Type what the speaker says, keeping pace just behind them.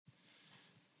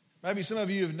Maybe some of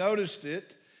you have noticed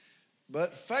it,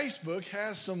 but Facebook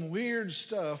has some weird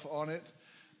stuff on it,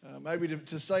 maybe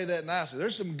to say that nicely.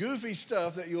 There's some goofy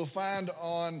stuff that you'll find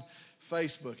on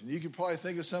Facebook, and you can probably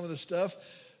think of some of the stuff.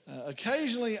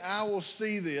 Occasionally I will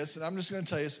see this, and I'm just going to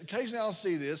tell you this. Occasionally I'll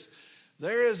see this.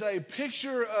 There is a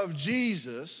picture of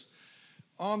Jesus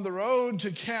on the road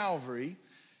to Calvary,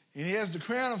 and he has the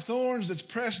crown of thorns that's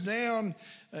pressed down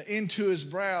into his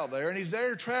brow there, and he's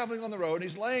there traveling on the road, and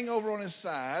he's laying over on his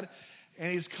side,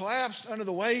 and he's collapsed under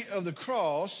the weight of the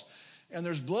cross, and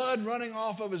there's blood running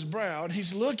off of his brow, and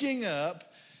he's looking up,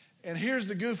 and here's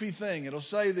the goofy thing. It'll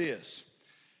say this: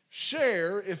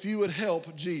 share if you would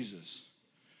help Jesus.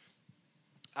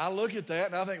 I look at that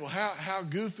and I think, well, how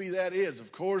goofy that is.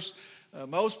 Of course,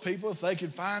 most people, if they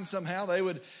could find somehow, they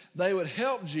would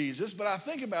help Jesus. But I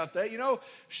think about that,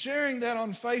 sharing that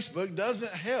on Facebook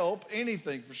doesn't help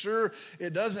anything. For sure,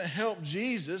 it doesn't help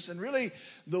Jesus. And really,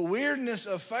 the weirdness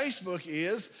of Facebook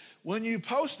is when you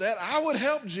post that, I would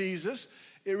help Jesus,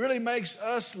 it really makes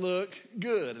us look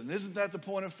good. And isn't that the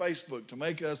point of Facebook, to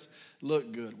make us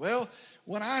look good? Well,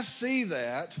 when I see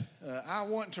that, I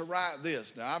want to write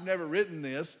this. Now, I've never written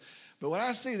this, but when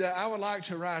I see that, I would like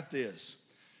to write this: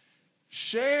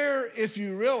 share if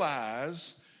you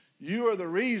realize you are the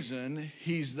reason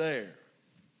he's there.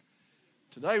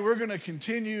 Today, we're going to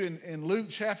continue in Luke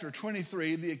chapter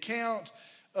 23, the account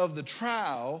of the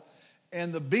trial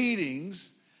and the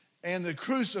beatings and the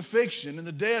crucifixion and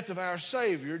the death of our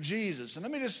Savior, Jesus. And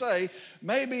let me just say,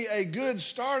 maybe a good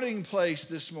starting place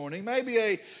this morning, maybe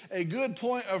a good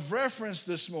point of reference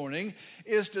this morning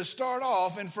is to start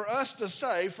off and for us to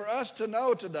say, for us to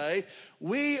know today,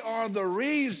 we are the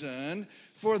reason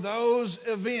for those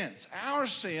events. Our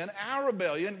sin, our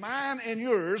rebellion, mine and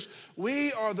yours,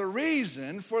 we are the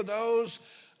reason for those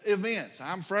events.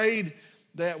 I'm afraid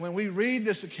that when we read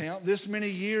this account this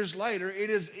many years later, it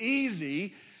is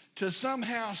easy to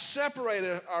somehow separate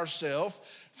ourselves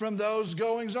from those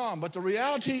goings on. But the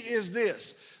reality is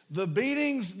this: the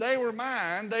beatings, they were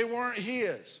mine, they weren't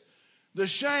his. The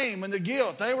shame and the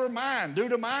guilt, they were mine due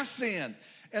to my sin,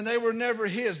 and they were never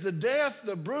his. The death,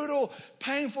 the brutal,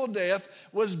 painful death,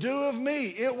 was due of me.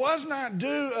 It was not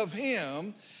due of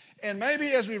him. And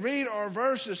maybe as we read our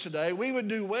verses today, we would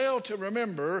do well to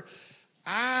remember,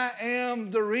 I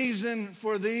am the reason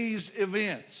for these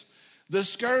events. The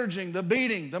scourging, the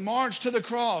beating, the march to the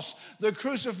cross, the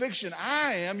crucifixion.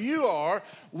 I am, you are,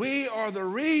 we are the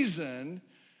reason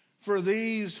for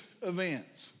these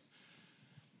events.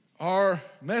 Our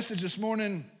message this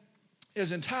morning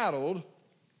is entitled,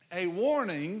 A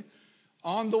Warning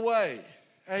on the Way.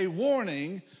 A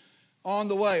Warning on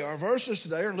the Way. Our verses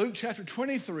today are Luke chapter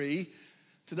 23,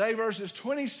 today verses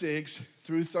 26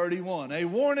 through 31. A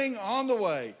warning on the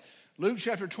way. Luke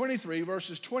chapter 23,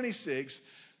 verses 26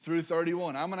 through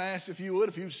 31. I'm going to ask if you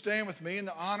would stand with me in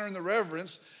the honor and the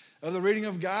reverence of the reading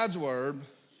of God's word.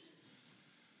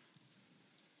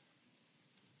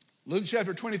 Luke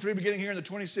chapter 23, beginning here in the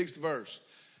 26th verse,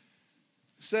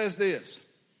 says this: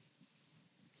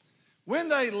 when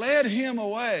they led him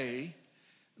away,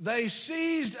 they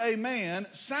seized a man,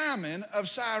 Simon of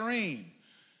Cyrene,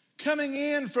 coming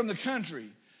in from the country,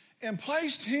 and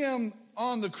placed him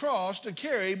on the cross to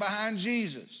carry behind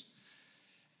Jesus.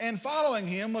 And following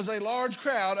him was a large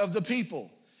crowd of the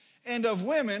people and of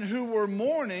women who were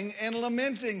mourning and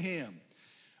lamenting him.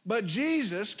 But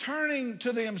Jesus, turning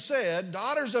to them, said,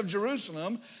 Daughters of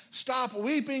Jerusalem, stop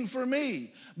weeping for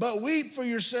me, but weep for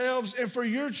yourselves and for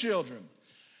your children.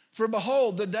 For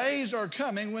behold, the days are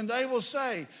coming when they will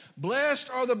say, Blessed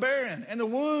are the barren, and the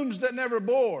wombs that never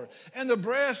bore, and the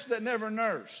breasts that never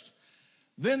nursed.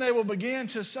 Then they will begin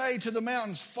to say to the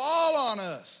mountains, Fall on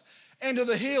us, and to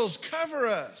the hills, cover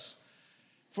us.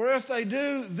 For if they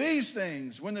do these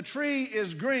things when the tree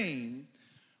is green,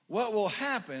 what will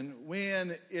happen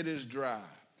when it is dry?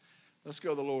 Let's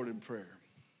go to the Lord in prayer.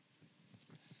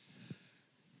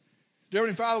 Dear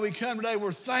Heavenly Father, we come today,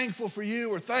 we're thankful for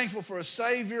you. We're thankful for a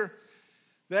Savior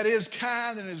that is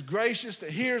kind and is gracious,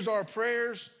 that hears our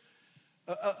prayers.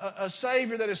 A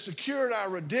Savior that has secured our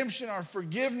redemption, our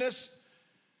forgiveness,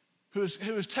 who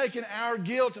has taken our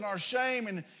guilt and our shame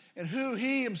and who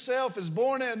he himself has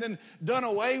borne it and then done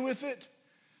away with it.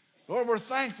 Lord, we're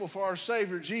thankful for our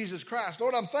Savior, Jesus Christ.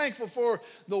 Lord, I'm thankful for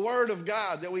the Word of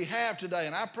God that we have today.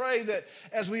 And I pray that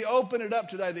as we open it up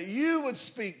today, that you would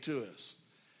speak to us.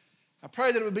 I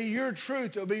pray that it would be your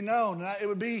truth that would be known. And it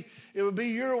would be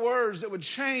your words that would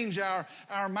change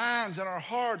our minds and our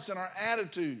hearts and our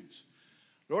attitudes.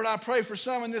 Lord, I pray for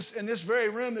some in this very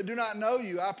room that do not know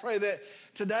you. I pray that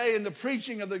today in the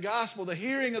preaching of the gospel, the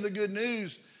hearing of the good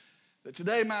news, that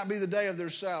today might be the day of their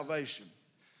salvation.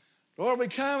 Lord, we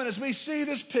come and as we see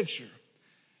this picture,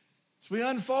 as we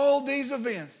unfold these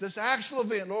events, this actual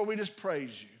event, Lord, we just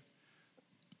praise you.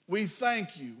 We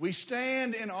thank you. We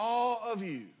stand in awe of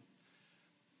you.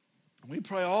 We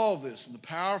pray all this in the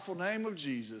powerful name of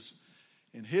Jesus.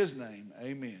 In his name,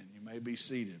 amen. You may be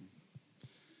seated.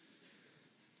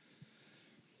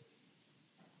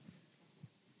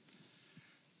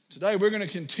 Today we're going to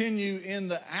continue in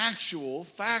the actual,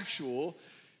 factual,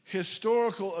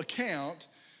 historical account,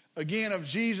 again, of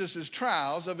Jesus'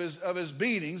 trials, of his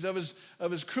beatings, of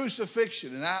his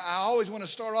crucifixion. And I always want to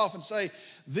start off and say,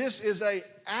 this is an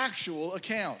actual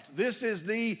account. This is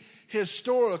the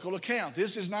historical account.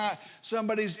 This is not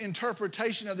somebody's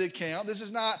interpretation of the account. This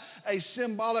is not a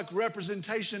symbolic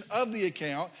representation of the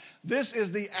account. This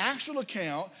is the actual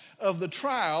account of the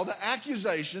trial, the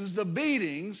accusations, the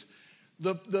beatings,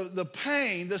 the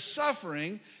pain, the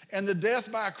suffering, and the death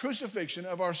by crucifixion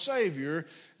of our Savior,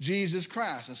 Jesus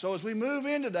Christ. And so as we move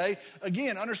in today,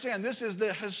 again, understand this is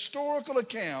the historical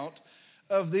account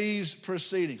of these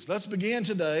proceedings. Let's begin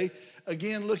today,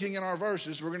 again, looking in our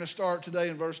verses. We're going to start today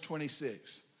in verse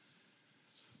 26.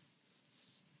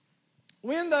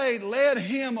 When they led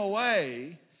him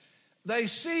away, they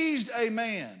seized a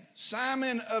man,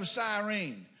 Simon of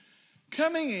Cyrene,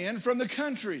 coming in from the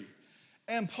country,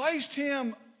 and placed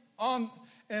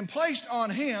on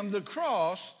him the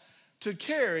cross to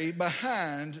carry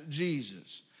behind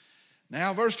Jesus.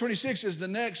 Now, verse 26 is the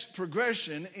next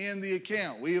progression in the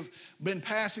account. We have been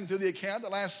passing through the account the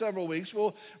last several weeks.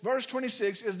 Well, verse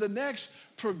 26 is the next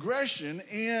progression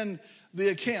in the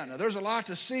account. Now, there's a lot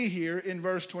to see here in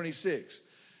verse 26.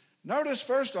 Notice,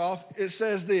 first off, it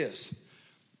says this: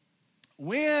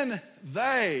 when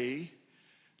they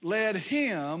led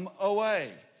him away,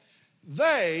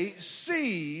 they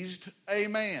seized a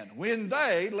man. When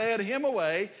they led him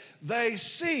away, they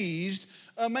seized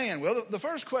a man. Well, the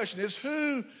first question is,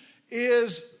 who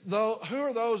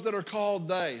are those that are called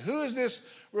they? Who is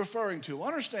this referring to?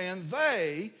 Understand,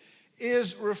 they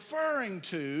is referring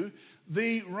to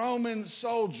the Roman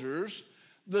soldiers,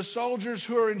 the soldiers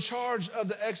who are in charge of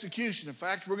the execution. In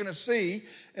fact, we're going to see,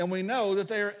 and we know that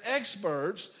they are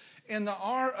experts in the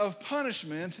art of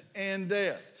punishment and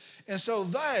death. And so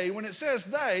they, when it says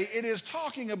they, it is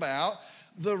talking about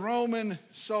the Roman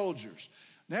soldiers.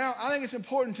 Now, I think it's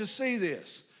important to see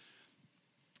this.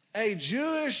 A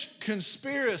Jewish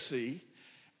conspiracy,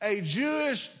 a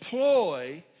Jewish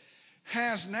ploy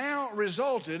has now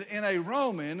resulted in a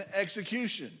Roman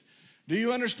execution. Do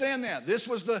you understand that? This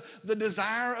was the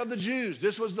desire of the Jews.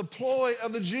 This was the ploy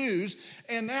of the Jews.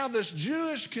 And now this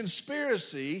Jewish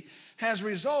conspiracy has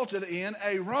resulted in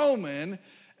a Roman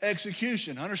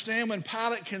execution. Understand, when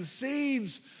Pilate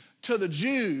concedes to the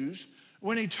Jews,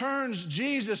 when he turns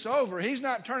Jesus over, he's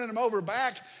not turning him over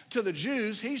back to the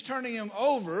Jews, he's turning him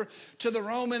over to the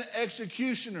Roman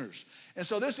executioners. And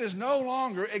so this is no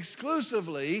longer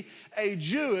exclusively a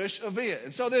Jewish event.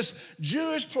 And so this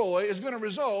Jewish ploy is going to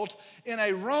result in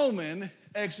a Roman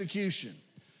execution.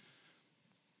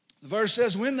 The verse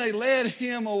says, when they led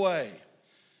him away.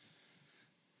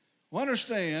 Well,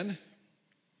 understand,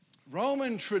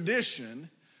 Roman tradition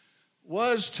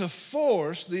was to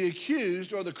force the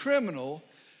accused or the criminal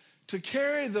to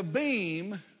carry the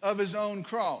beam of his own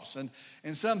cross. And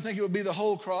some think it would be the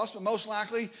whole cross, but most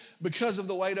likely, because of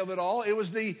the weight of it all, it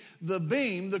was the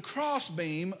beam, the cross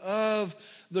beam of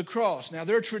the cross. Now,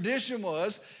 their tradition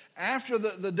was, after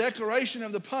the declaration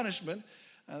of the punishment,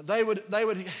 they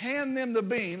would hand them the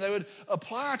beam, they would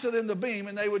apply to them the beam,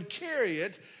 and they would carry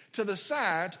it to the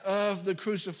site of the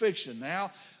crucifixion.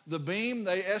 Now, the beam,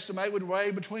 they estimate, would weigh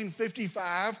between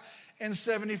 55 and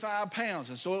 75 pounds.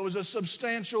 And so it was a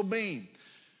substantial beam.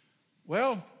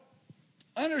 Well,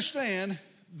 understand,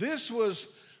 this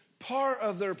was part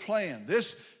of their plan.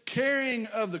 This carrying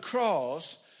of the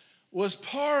cross was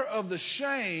part of the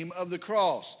shame of the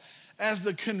cross. As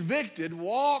the convicted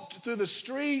walked through the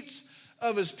streets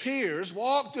of his peers,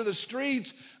 walked through the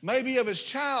streets maybe of his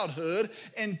childhood,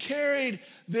 and carried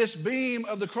this beam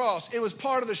of the cross. It was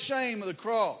part of the shame of the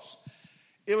cross.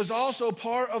 It was also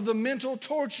part of the mental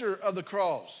torture of the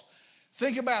cross.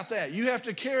 Think about that. You have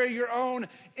to carry your own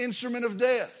instrument of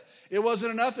death. It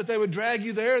wasn't enough that they would drag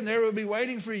you there and there would be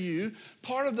waiting for you.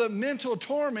 Part of the mental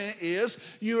torment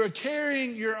is you are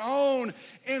carrying your own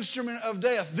instrument of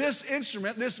death. This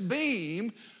instrument, this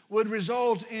beam, would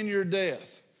result in your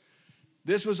death.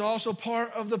 This was also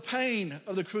part of the pain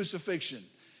of the crucifixion.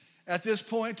 At this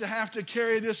point, to have to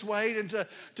carry this weight and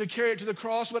to carry it to the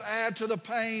cross would add to the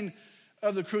pain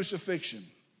of the crucifixion.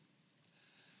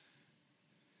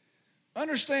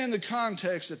 Understand the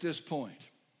context at this point.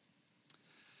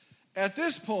 At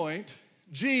this point,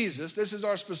 Jesus, this is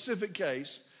our specific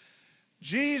case,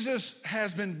 Jesus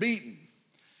has been beaten.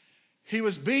 He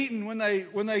was beaten when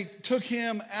they took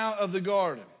him out of the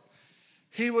garden.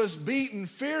 He was beaten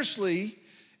fiercely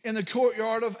in the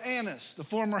courtyard of Annas, the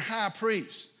former high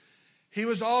priest. He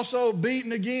was also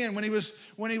beaten again when he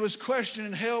was questioned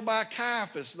and held by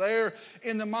Caiaphas there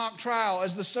in the mock trial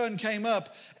as the sun came up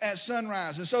at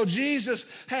sunrise. And so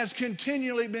Jesus has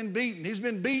continually been beaten. He's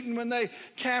been beaten when they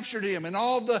captured him and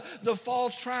all the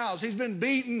false trials. He's been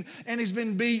beaten and he's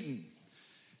been beaten.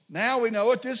 Now we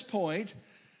know at this point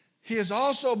he has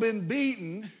also been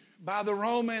beaten by the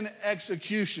Roman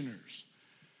executioners.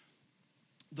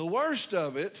 The worst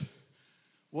of it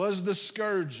was the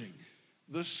scourging.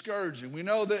 The scourging. We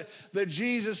know that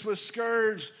Jesus was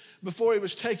scourged before he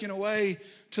was taken away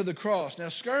to the cross. Now,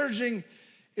 scourging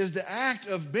is the act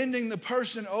of bending the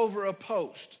person over a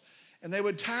post. And they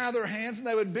would tie their hands and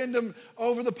they would bend them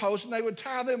over the post and they would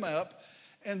tie them up.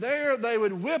 And there they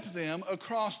would whip them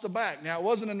across the back. Now, it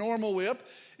wasn't a normal whip.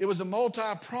 It was a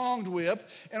multi-pronged whip.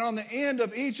 And on the end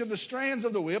of each of the strands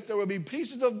of the whip, there would be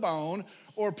pieces of bone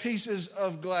or pieces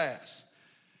of glass.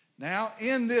 Now,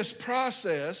 in this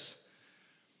process,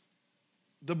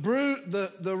 the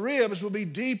ribs will be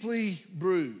deeply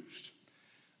bruised.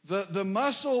 The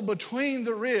muscle between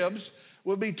the ribs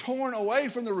will be torn away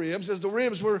from the ribs as the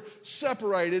ribs were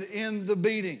separated in the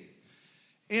beating.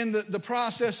 In the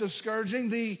process of scourging,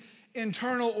 the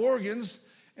internal organs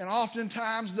and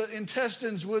oftentimes the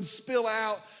intestines would spill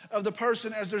out of the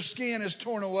person as their skin is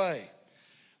torn away.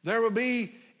 There will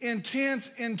be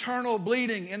intense internal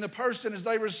bleeding in the person as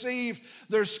they receive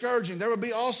their scourging. There will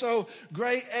be also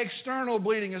great external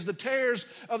bleeding as the tears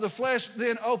of the flesh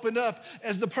then opened up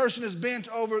as the person is bent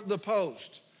over the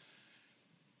post.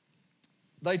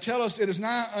 They tell us it is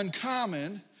not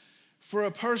uncommon for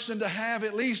a person to have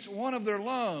at least one of their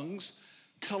lungs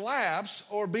collapse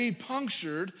or be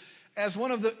punctured as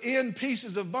one of the end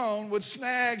pieces of bone would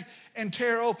snag and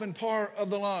tear open part of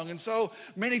the lung. And so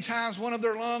many times one of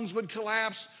their lungs would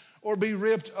collapse or be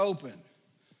ripped open.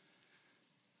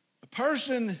 A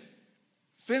person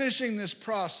finishing this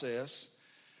process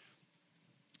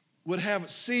would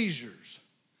have seizures.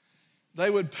 They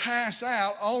would pass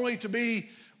out only to be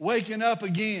waken up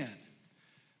again.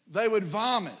 They would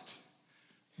vomit.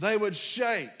 They would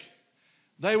shake.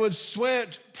 They would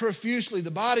sweat profusely.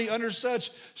 The body under such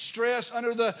stress,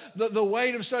 under the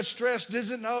weight of such stress,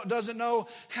 doesn't know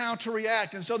how to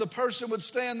react. And so the person would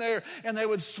stand there and they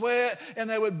would sweat and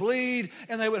they would bleed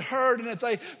and they would hurt. And if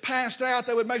they passed out,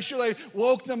 they would make sure they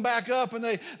woke them back up and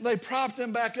they propped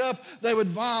them back up. They would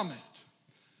vomit.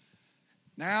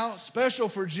 Now, special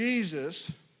for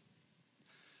Jesus,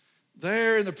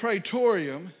 there in the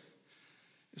praetorium,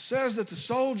 it says that the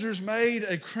soldiers made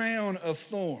a crown of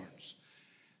thorns.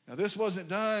 Now, this wasn't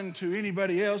done to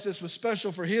anybody else. This was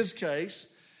special for his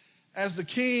case as the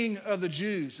king of the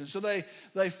Jews. And so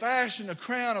they fashioned a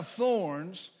crown of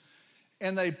thorns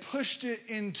and they pushed it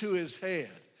into his head.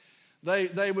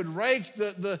 They would rake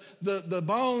the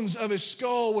bones of his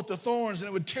skull with the thorns and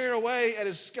it would tear away at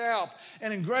his scalp.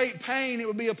 And in great pain, it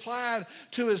would be applied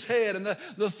to his head. And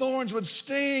the thorns would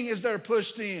sting as they're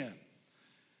pushed in.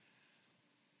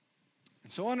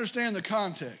 And so understand the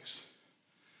context.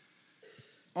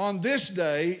 On this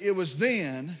day, it was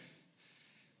then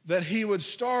that he would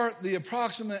start the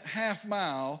approximate half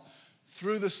mile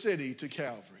through the city to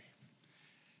Calvary.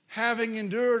 Having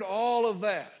endured all of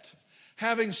that,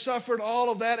 having suffered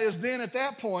all of that, is then at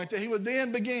that point that he would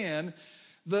then begin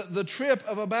the trip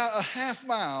of about a half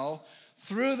mile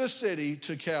through the city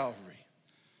to Calvary.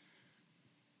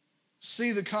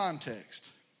 See the context.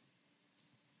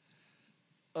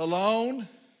 Alone,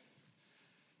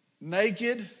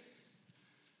 naked,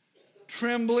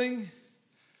 trembling,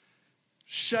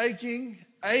 shaking,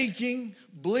 aching,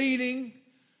 bleeding,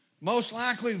 most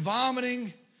likely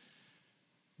vomiting,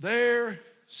 there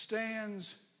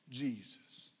stands Jesus.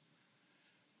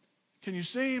 Can you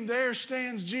see him? There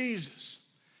stands Jesus.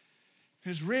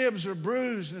 His ribs are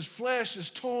bruised and his flesh is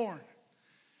torn.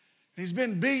 He's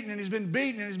been beaten and he's been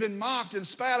beaten and he's been mocked and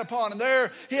spat upon. And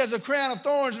there he has a crown of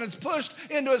thorns and it's pushed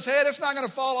into his head. It's not going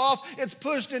to fall off. It's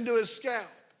pushed into his scalp.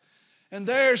 And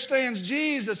there stands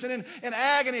Jesus, and in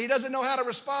agony, he doesn't know how to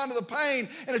respond to the pain.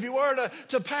 And if he were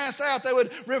to pass out, they would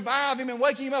revive him and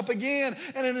wake him up again.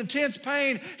 And in intense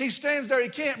pain, he stands there. He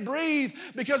can't breathe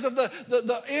because of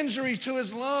the injury to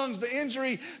his lungs, the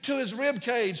injury to his rib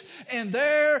cage. And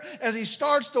there, as he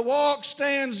starts to walk,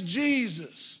 stands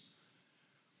Jesus.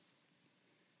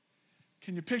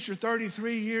 Can you picture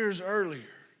 33 years earlier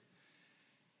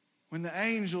when the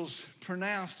angels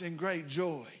pronounced in great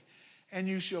joy, "And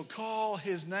you shall call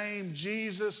his name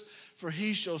Jesus, for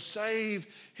he shall save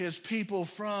his people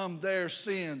from their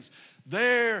sins.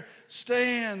 There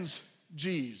stands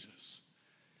Jesus.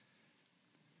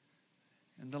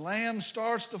 And the Lamb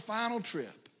starts the final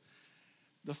trip,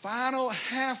 the final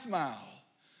half mile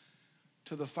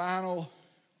to the final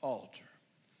altar.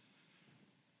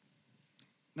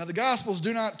 Now, the Gospels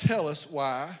do not tell us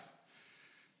why,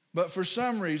 but for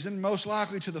some reason, most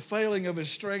likely to the failing of his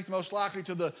strength, most likely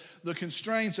to the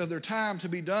constraints of their time to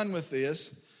be done with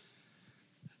this,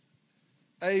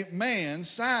 a man,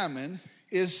 Simon,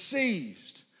 is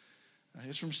seized.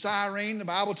 He's from Cyrene. The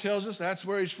Bible tells us that's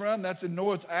where he's from. That's in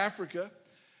North Africa.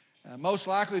 Most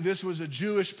likely this was a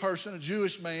Jewish person, a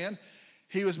Jewish man.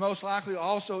 He was most likely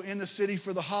also in the city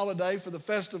for the holiday, for the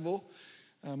festival.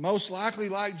 Most likely,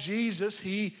 like Jesus,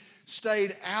 he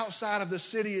stayed outside of the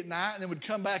city at night and then would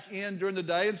come back in during the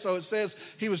day. And so it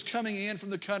says he was coming in from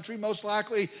the country. Most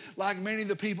likely, like many of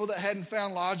the people that hadn't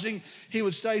found lodging, he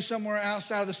would stay somewhere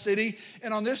outside of the city.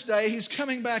 And on this day, he's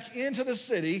coming back into the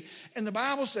city. And the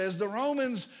Bible says the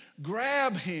Romans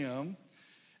grabbed him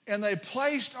and they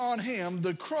placed on him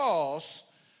the cross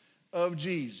of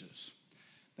Jesus.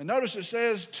 Now notice it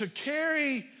says to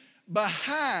carry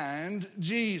behind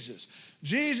Jesus.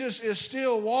 Jesus is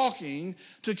still walking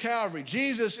to Calvary.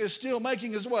 Jesus is still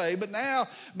making his way, but now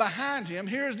behind him,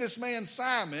 here's this man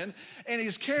Simon, and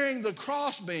he's carrying the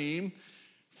crossbeam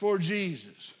for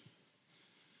Jesus.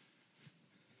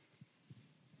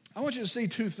 I want you to see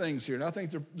two things here, and I think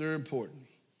they're important.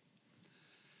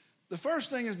 The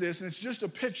first thing is this, and it's just a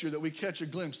picture that we catch a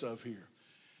glimpse of here.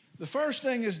 The first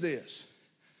thing is this.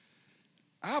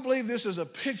 I believe this is a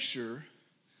picture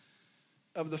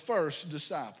of the first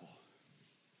disciple.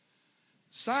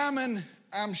 Simon,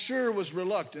 I'm sure, was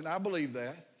reluctant. I believe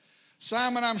that.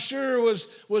 Simon, I'm sure,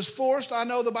 was forced. I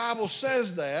know the Bible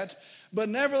says that. But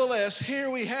nevertheless, here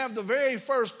we have the very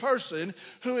first person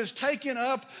who has taken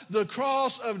up the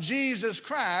cross of Jesus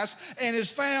Christ and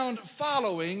is found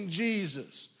following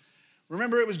Jesus.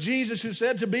 Remember, it was Jesus who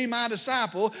said, to be my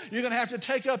disciple, you're going to have to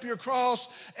take up your cross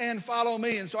and follow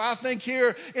me. And so I think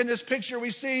here in this picture, we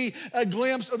see a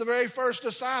glimpse of the very first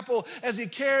disciple as he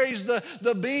carries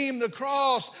the beam, the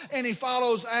cross, and he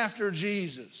follows after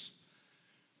Jesus.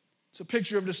 It's a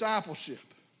picture of discipleship.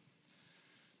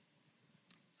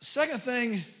 Second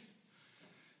thing,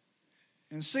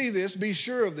 and see this, be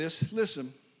sure of this,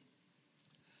 listen.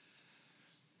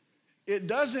 It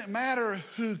doesn't matter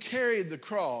who carried the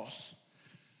cross.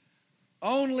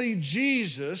 Only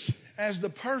Jesus, as the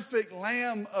perfect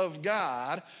Lamb of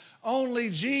God,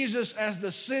 only Jesus as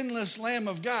the sinless Lamb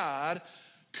of God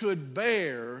could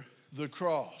bear the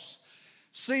cross.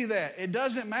 See that? It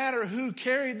doesn't matter who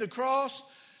carried the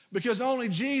cross because only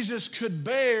Jesus could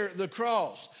bear the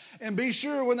cross. And be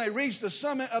sure when they reach the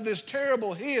summit of this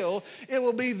terrible hill, it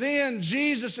will be then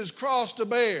Jesus' cross to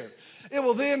bear. It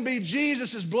will then be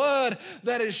Jesus' blood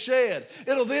that is shed.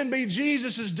 It'll then be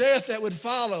Jesus' death that would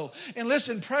follow. And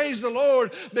listen, praise the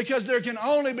Lord, because there can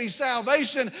only be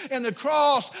salvation in the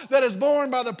cross that is borne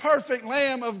by the perfect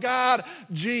Lamb of God,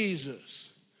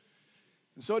 Jesus.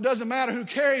 And so it doesn't matter who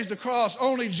carries the cross,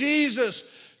 only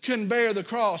Jesus can bear the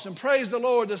cross. And praise the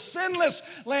Lord, the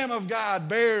sinless Lamb of God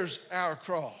bears our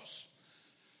cross.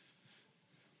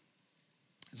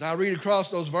 As I read across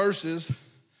those verses,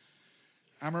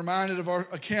 I'm reminded of our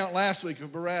account last week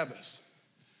of Barabbas.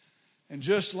 And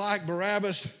just like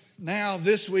Barabbas, now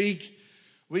this week,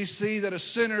 we see that a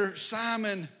sinner,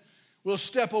 Simon, will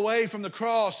step away from the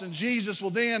cross, and Jesus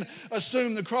will then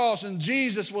assume the cross, and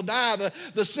Jesus will die.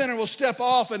 The sinner will step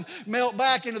off and melt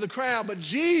back into the crowd, but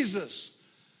Jesus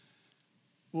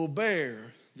will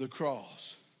bear the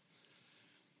cross.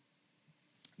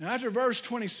 Now, after verse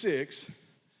 26,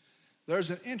 there's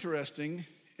an interesting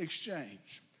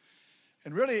exchange.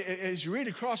 And really, as you read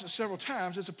across it several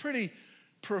times, it's a pretty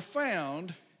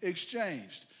profound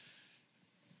exchange.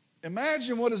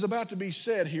 Imagine what is about to be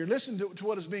said here. Listen to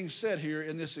what is being said here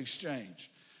in this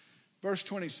exchange. Verse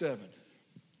 27.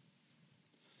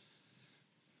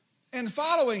 And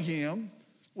following him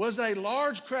was a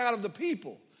large crowd of the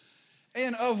people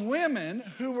and of women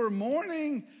who were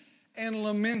mourning and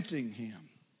lamenting him.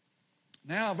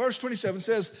 Now, verse 27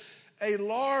 says, a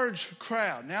large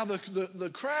crowd. Now,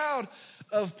 the crowd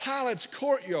of Pilate's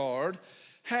courtyard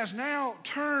has now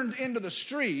turned into the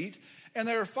street, and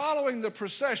they're following the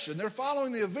procession. They're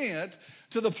following the event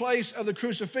to the place of the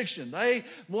crucifixion. They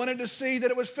wanted to see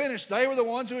that it was finished. They were the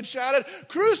ones who had shouted,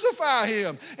 crucify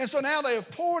him. And so now they have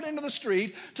poured into the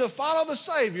street to follow the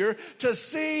Savior, to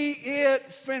see it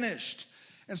finished.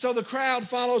 And so the crowd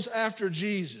follows after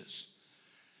Jesus.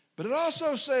 But it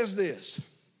also says this,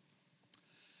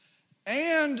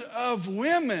 and of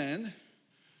women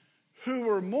who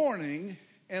were mourning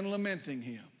and lamenting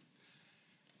him.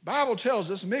 Bible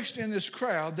tells us, mixed in this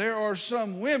crowd, there are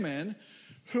some women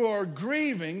who are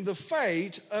grieving the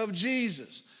fate of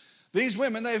Jesus. These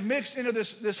women, they've mixed into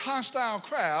this hostile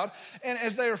crowd, and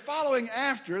as they are following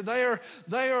after, they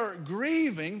are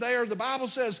grieving, the Bible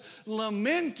says,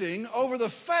 lamenting over the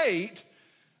fate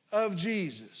of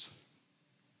Jesus.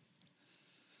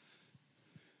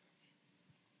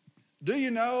 Do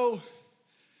you know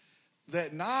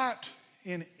that not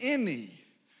in any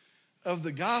of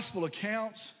the gospel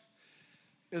accounts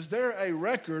is there a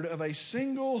record of a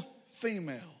single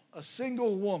female, a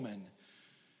single woman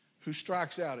who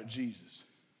strikes out at Jesus?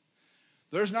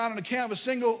 There's not an account of a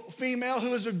single female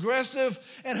who is aggressive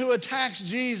and who attacks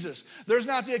Jesus. There's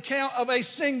not the account of a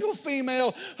single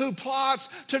female who plots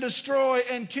to destroy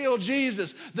and kill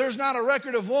Jesus. There's not a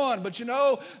record of one. But you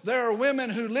know, there are women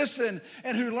who listen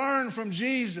and who learn from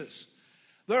Jesus.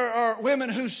 There are women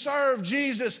who serve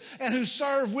Jesus and who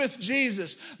serve with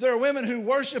Jesus. There are women who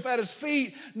worship at his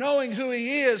feet knowing who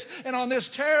he is. And on this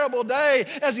terrible day,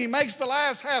 as he makes the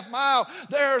last half mile,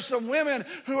 there are some women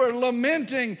who are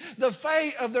lamenting the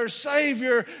fate of their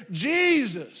Savior,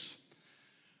 Jesus.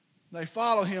 They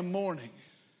follow him mourning.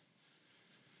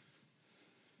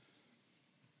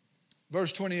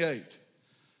 Verse 28.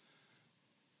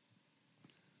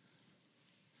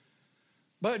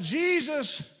 But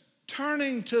Jesus,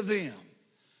 turning to them,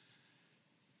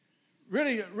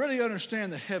 really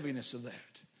understand the heaviness of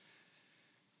that.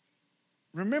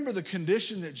 Remember the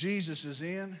condition that Jesus is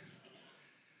in,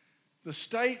 the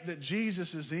state that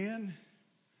Jesus is in.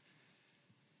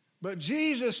 But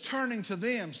Jesus, turning to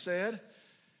them, said,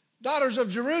 "Daughters of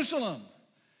Jerusalem,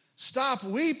 stop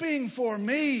weeping for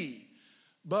me,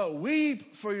 but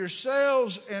weep for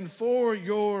yourselves and for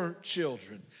your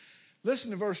children."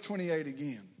 Listen to verse 28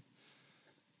 again.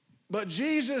 But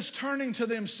Jesus, turning to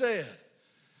them, said,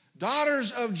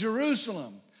 "Daughters of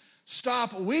Jerusalem,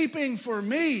 stop weeping for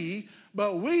me,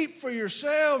 but weep for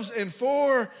yourselves and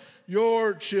for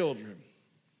your children."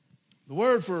 The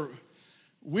word for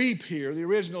weep here, the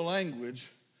original language,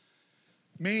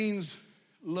 means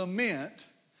lament.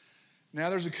 Now,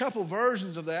 there's a couple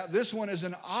versions of that. This one is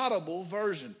an audible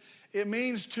version. It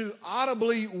means to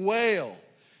audibly wail.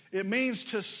 It means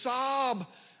to sob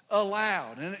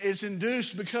aloud, and it's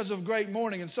induced because of great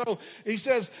mourning. And so he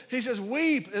says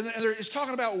weep, and it's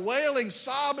talking about wailing,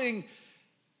 sobbing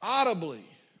audibly.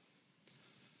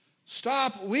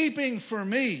 Stop weeping for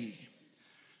me.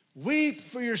 Weep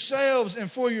for yourselves and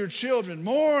for your children.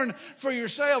 Mourn for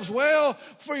yourselves, wail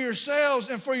for yourselves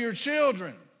and for your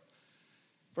children.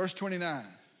 Verse 29.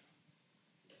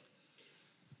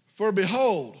 For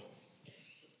behold,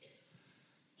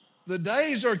 the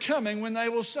days are coming when they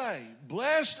will say,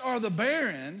 "Blessed are the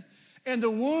barren, and the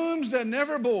wombs that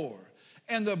never bore,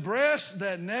 and the breasts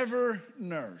that never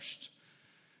nursed."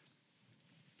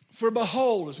 For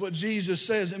behold is what Jesus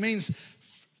says. It means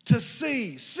to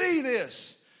see. See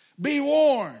this. Be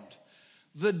warned.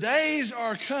 The days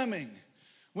are coming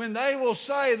when they will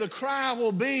say, the cry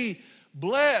will be,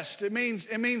 blessed. It means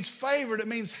favored. It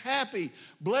means happy.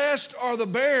 Blessed are the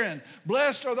barren.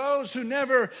 Blessed are those who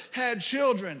never had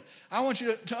children. I want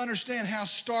you to understand how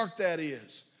stark that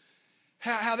is.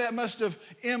 How that must have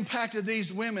impacted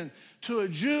these women. To a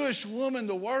Jewish woman,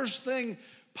 the worst thing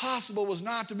possible was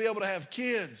not to be able to have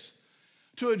kids.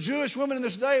 To a Jewish woman in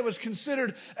this day, it was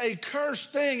considered a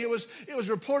cursed thing. It was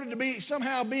reported to be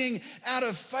somehow being out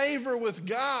of favor with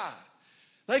God.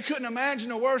 They couldn't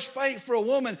imagine a worse fate for a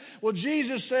woman. Well,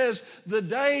 Jesus says the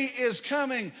day is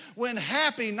coming when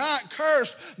happy, not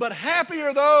cursed, but happy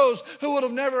are those who would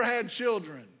have never had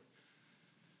children.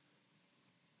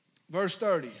 Verse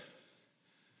 30.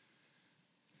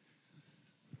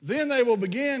 Then they will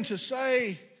begin to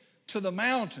say to the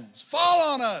mountains,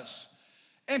 "Fall on us,"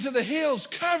 and to the hills,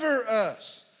 "Cover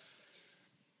us."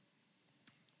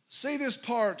 See this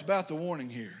part about the warning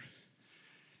here.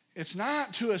 It's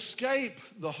not to escape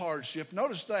the hardship.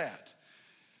 Notice that.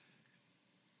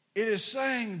 It is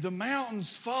saying the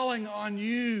mountains falling on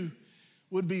you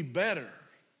would be better.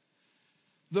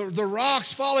 The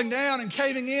rocks falling down and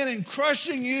caving in and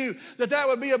crushing you, that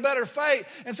would be a better fate.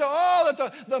 And so,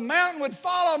 that the mountain would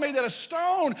fall on me, that a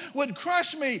stone would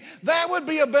crush me, that would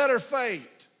be a better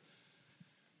fate.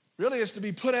 Really, it's to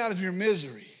be put out of your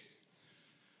misery.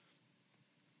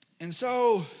 And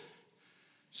so,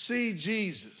 see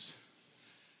Jesus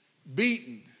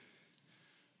beaten,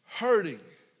 hurting,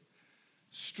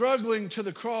 struggling to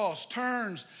the cross,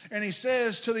 turns and he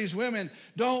says to these women,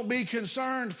 don't be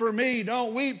concerned for me,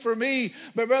 don't weep for me,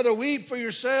 but rather weep for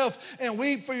yourself and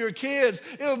weep for your kids.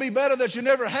 It would be better that you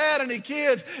never had any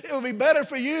kids. It would be better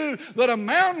for you that a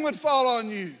mountain would fall on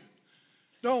you.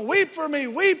 Don't weep for me,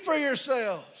 weep for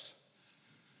yourselves.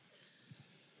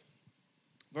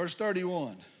 Verse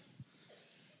 31.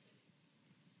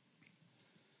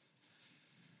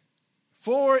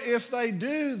 For if they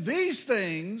do these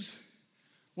things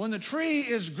when the tree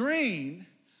is green,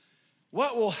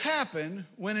 what will happen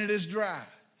when it is dry?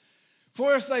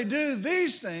 For if they do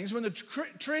these things when the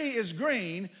tree is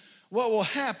green, what will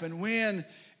happen when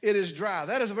it is dry?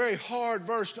 That is a very hard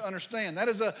verse to understand. That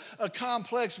is a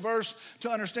complex verse to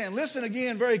understand. Listen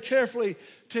again very carefully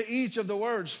to each of the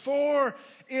words. For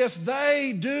if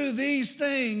they do these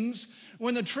things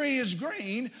when the tree is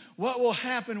green, what will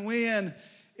happen when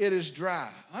it is dry?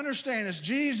 Understand, as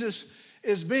Jesus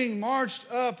is being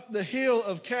marched up the hill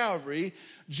of Calvary,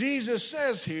 Jesus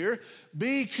says here,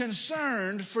 be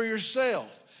concerned for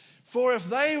yourself. For if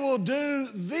they will do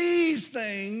these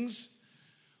things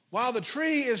while the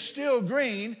tree is still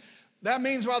green, that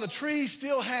means while the tree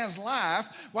still has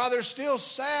life, while there's still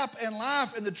sap and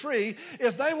life in the tree,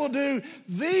 if they will do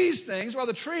these things while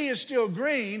the tree is still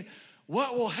green,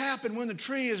 what will happen when the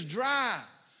tree is dry?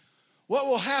 What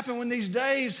will happen when these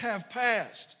days have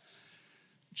passed?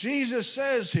 Jesus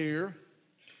says here,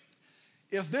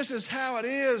 if this is how it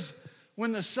is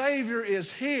when the Savior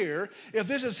is here, if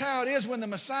this is how it is when the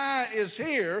Messiah is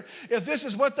here, if this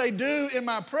is what they do in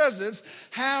my presence,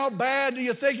 how bad do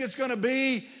you think it's going to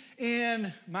be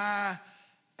in my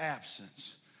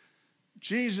absence?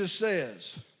 Jesus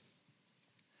says,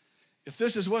 if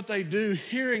this is what they do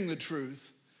hearing the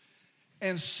truth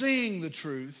and seeing the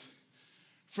truth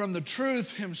from the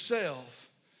truth himself,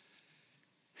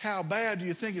 how bad do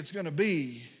you think it's going to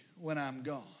be when I'm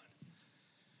gone?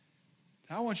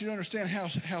 I want you to understand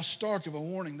how stark of a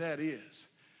warning that is.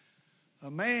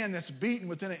 A man that's beaten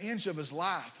within an inch of his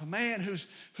life, a man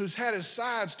who's had his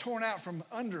sides torn out from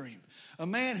under him, a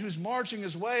man who's marching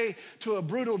his way to a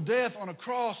brutal death on a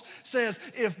cross says,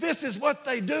 if this is what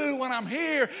they do when I'm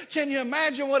here, can you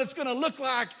imagine what it's going to look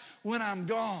like when I'm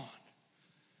gone?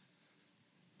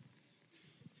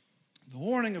 The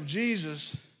warning of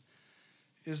Jesus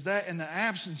is that in the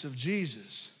absence of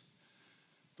Jesus,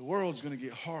 the world's going to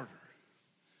get harder.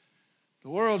 The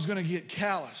world's going to get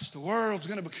callous. The world's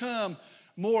going to become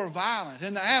more violent.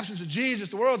 In the absence of Jesus,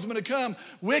 the world's going to become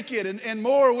wicked and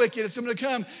more wicked. It's going to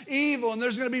become evil, and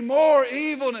there's going to be more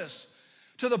evilness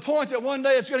to the point that one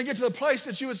day it's going to get to the place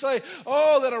that you would say,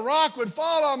 oh, that a rock would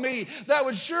fall on me. That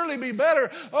would surely be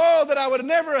better. Oh, that I would have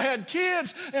never had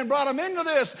kids and brought them into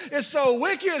this. It's so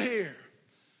wicked here.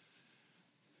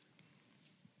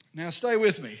 Now stay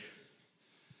with me.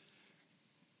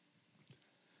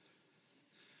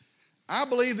 I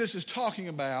believe this is talking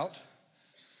about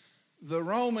the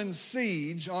Roman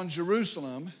siege on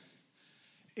Jerusalem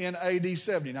in AD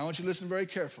 70. Now I want you to listen very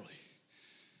carefully.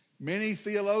 Many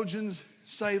theologians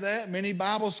say that. Many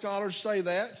Bible scholars say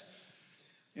that.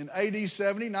 In AD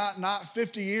 70, not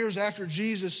 50 years after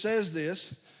Jesus says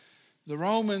this, the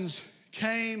Romans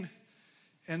came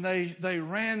and they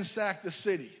ransacked the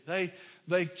city.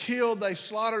 They killed, they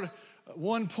slaughtered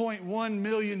 1.1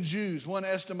 million Jews, one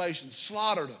estimation,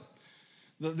 slaughtered them.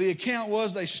 The account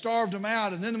was they starved them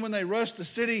out, and then when they rushed the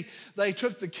city, they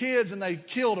took the kids and they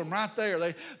killed them right there.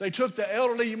 They took the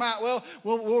elderly,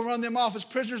 we'll run them off as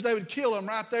prisoners. They would kill them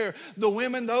right there. The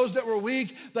women, those that were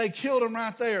weak, they killed them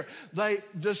right there. They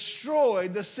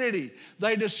destroyed the city.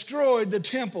 They destroyed the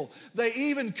temple. They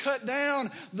even cut down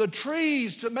the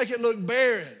trees to make it look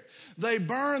barren. They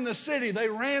burned the city. They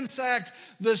ransacked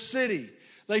the city.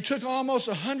 They took almost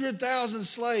 100,000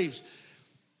 slaves.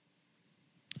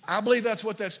 I believe that's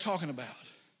what that's talking about.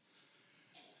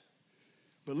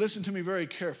 But listen to me very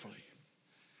carefully.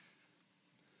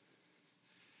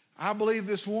 I believe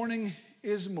this warning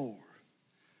is more.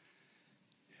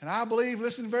 And I believe,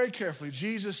 listen very carefully,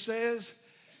 Jesus says,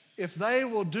 if they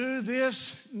will do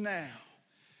this now,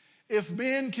 if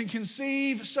men can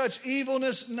conceive such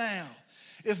evilness now,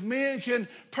 if men can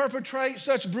perpetrate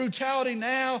such brutality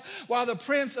now, while the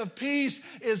Prince of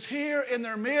Peace is here in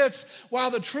their midst, while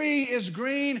the tree is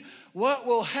green, what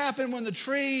will happen when the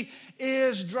tree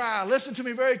is dry. Listen to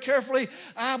me very carefully.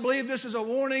 I believe this is a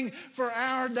warning for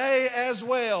our day as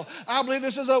well. I believe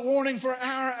this is a warning for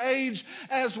our age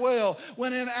as well.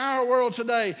 When in our world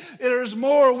today, there is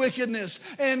more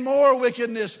wickedness and more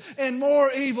wickedness and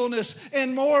more evilness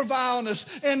and more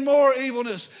vileness and more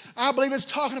evilness. I believe it's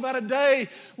talking about a day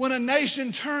when a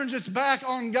nation turns its back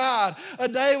on God, a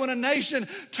day when a nation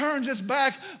turns its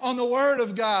back on the Word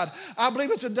of God. I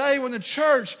believe it's a day when the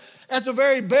church at the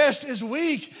very best is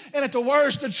weak, and at the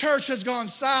worst the church has gone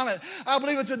silent. I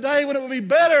believe it's a day when it would be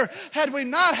better had we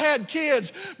not had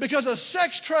kids, because a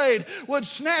sex trade would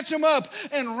snatch them up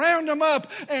and round them up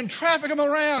and traffic them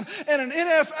around, and an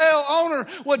NFL owner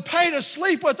would pay to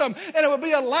sleep with them, and it would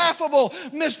be a laughable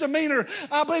misdemeanor.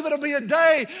 I believe it'll be a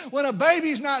day when a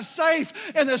baby's not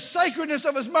safe in the sacredness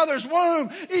of his mother's womb,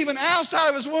 even outside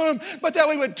of his womb, but that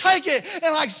we would take it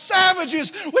and like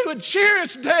savages, we would cheer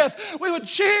its death. We would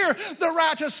cheer the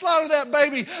right to slaughter that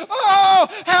baby. Oh,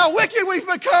 how wicked we've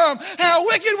become. How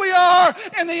wicked we are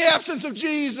in the absence of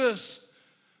Jesus.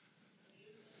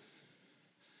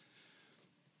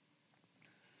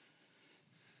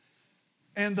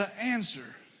 And the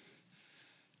answer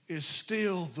is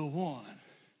still the one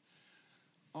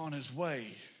on his way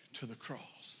to the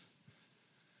cross.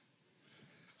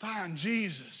 Find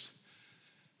Jesus.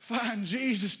 Find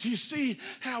Jesus. Do you see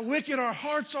how wicked our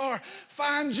hearts are?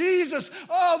 Find Jesus.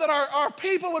 Oh, that our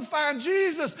people would find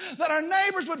Jesus, that our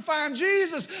neighbors would find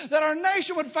Jesus, that our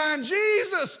nation would find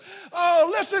Jesus. Oh,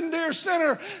 listen, dear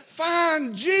sinner,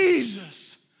 find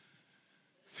Jesus.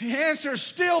 The answer is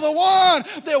still the one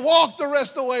that walked the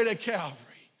rest of the way to Calvary.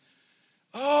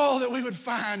 Oh, that we would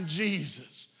find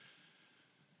Jesus.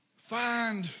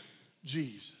 Find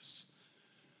Jesus.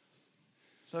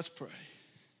 Let's pray.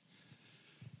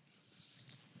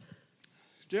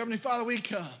 Dear Heavenly Father, we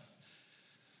come.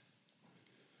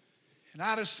 And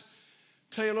I just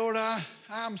tell you, Lord,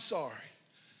 I'm sorry.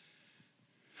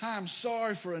 I'm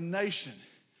sorry for a nation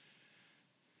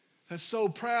that's so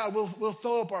proud. We'll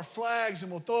throw up our flags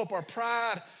and we'll throw up our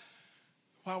pride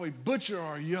while we butcher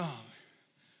our young,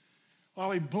 while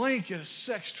we blink at a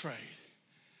sex trade,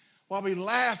 while we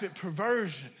laugh at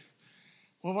perversion,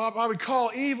 while we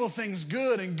call evil things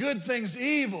good and good things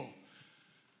evil.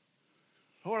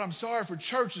 Lord, I'm sorry for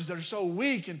churches that are so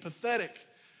weak and pathetic.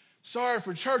 Sorry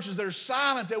for churches that are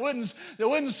silent, that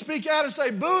wouldn't speak out and say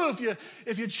boo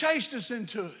if you chased us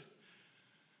into it.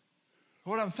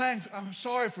 Lord, I'm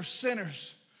sorry for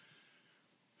sinners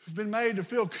who've been made to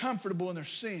feel comfortable in their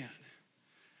sin.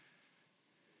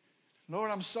 Lord,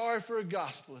 I'm sorry for a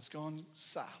gospel that's gone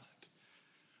silent.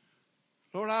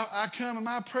 Lord, I come and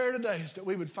my prayer today is that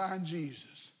we would find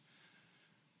Jesus.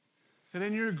 That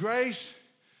in your grace,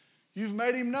 you've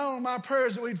made him known. My prayer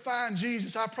is that we'd find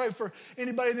Jesus. I pray for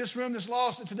anybody in this room that's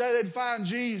lost that today they'd find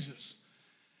Jesus.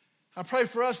 I pray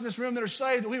for us in this room that are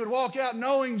saved that we would walk out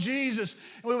knowing Jesus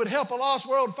and we would help a lost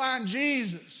world find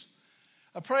Jesus.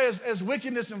 I pray as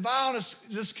wickedness and violence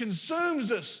just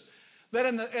consumes us, that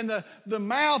in the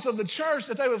mouth of the church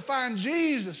that they would find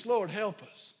Jesus. Lord, help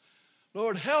us.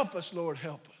 Lord, help us. Lord,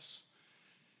 help us.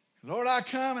 Lord, I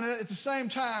come, and at the same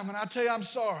time, when I tell you I'm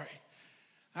sorry,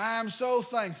 I am so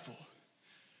thankful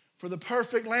for the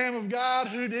perfect Lamb of God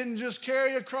who didn't just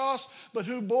carry a cross, but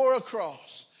who bore a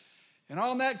cross. And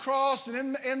on that cross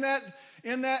and in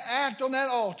that act on that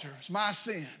altar is my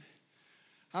sin.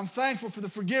 I'm thankful for the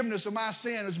forgiveness of my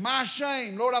sin. It's my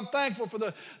shame. Lord, I'm thankful for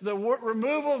the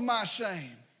removal of my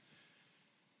shame.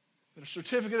 That a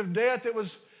certificate of death that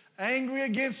was angry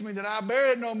against me, that I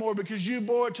bear it no more because you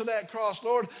bore it to that cross.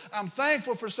 Lord, I'm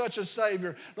thankful for such a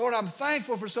Savior. Lord, I'm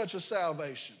thankful for such a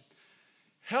salvation.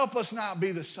 Help us not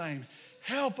be the same.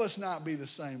 Help us not be the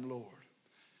same, Lord.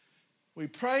 We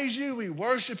praise you, we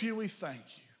worship you, we thank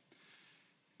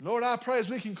you. Lord, I pray as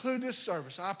we conclude this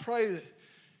service, I pray that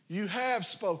you have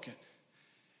spoken,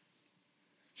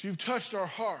 that you've touched our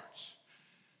hearts,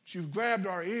 that you've grabbed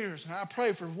our ears. And I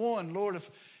pray for one, Lord,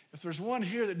 if there's one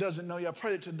here that doesn't know you, I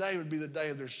pray that today would be the day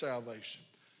of their salvation.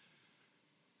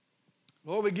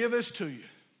 Lord, we give this to you.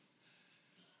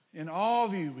 In all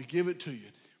of you, we give it to you.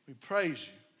 We praise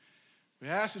you. We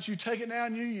ask that you take it now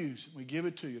and you use it. We give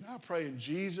it to you. And I pray in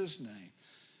Jesus' name,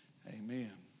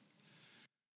 amen.